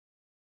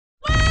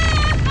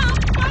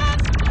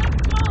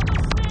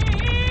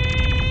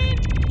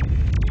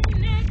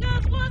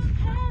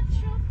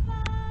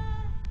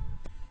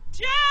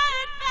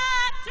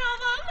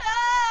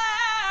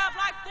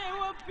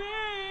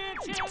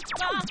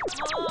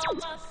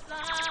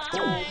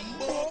Love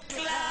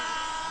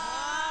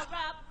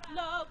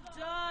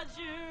does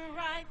you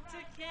right to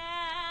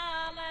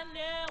Cal, and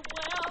it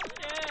will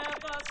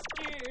never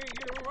steer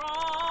you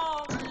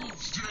wrong.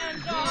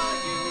 And all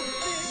you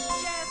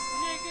bitch ass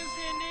niggas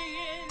in the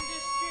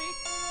industry,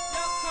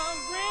 your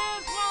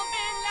careers won't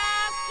be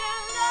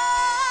lasting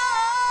long.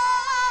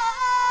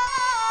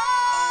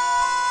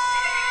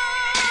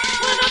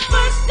 When I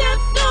first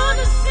stepped on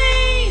the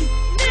scene,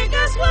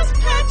 niggas was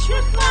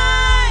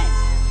petrified.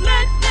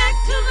 Fled back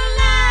to the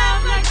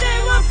lab like they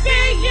were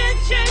being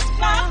chased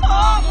by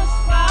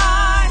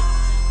homicide.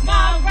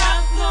 My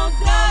rap flow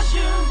does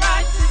you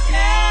right to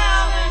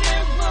Cal, and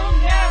it will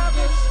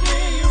never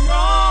steer you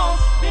wrong.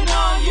 And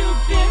all you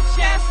bitch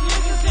ass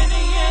niggas in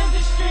the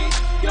industry,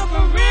 your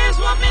careers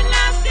won't be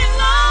lasting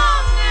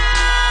long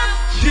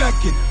now. Check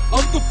it,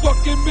 I'm the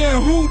fucking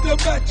man who the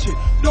match it.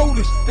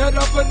 Notice that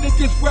other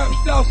niggas rap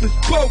styles is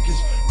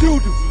bogus.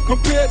 Doo-doo,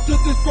 compared to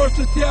this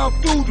versatile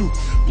voodoo.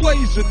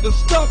 Blazing the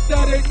stuff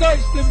that ain't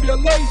nice,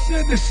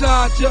 stimulation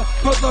inside ya.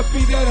 Cause I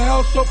be that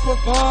house of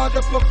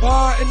provider,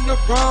 providing the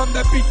rhyme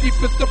that be deep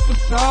as the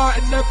facade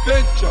and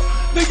adventure.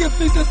 Niggas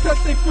need to set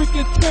they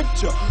freaking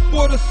temperature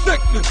for the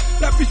sickness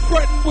that be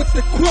spreading with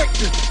the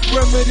quickness.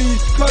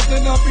 Remedies,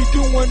 cousin, I be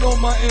doing on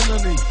my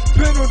enemy.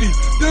 Penalty,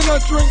 then I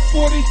drink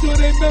 40 to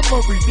their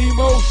memories.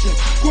 Emotion,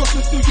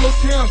 coursing through your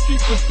town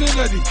street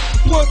vicinity.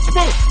 Blood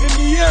smoke in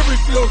the air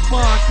reveals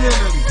my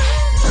identity.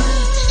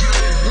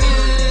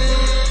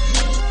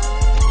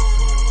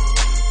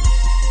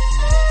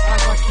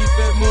 As I keep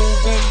it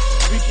moving,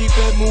 we keep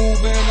it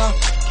moving,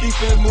 keep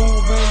it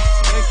moving,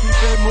 and keep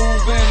it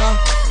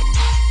moving,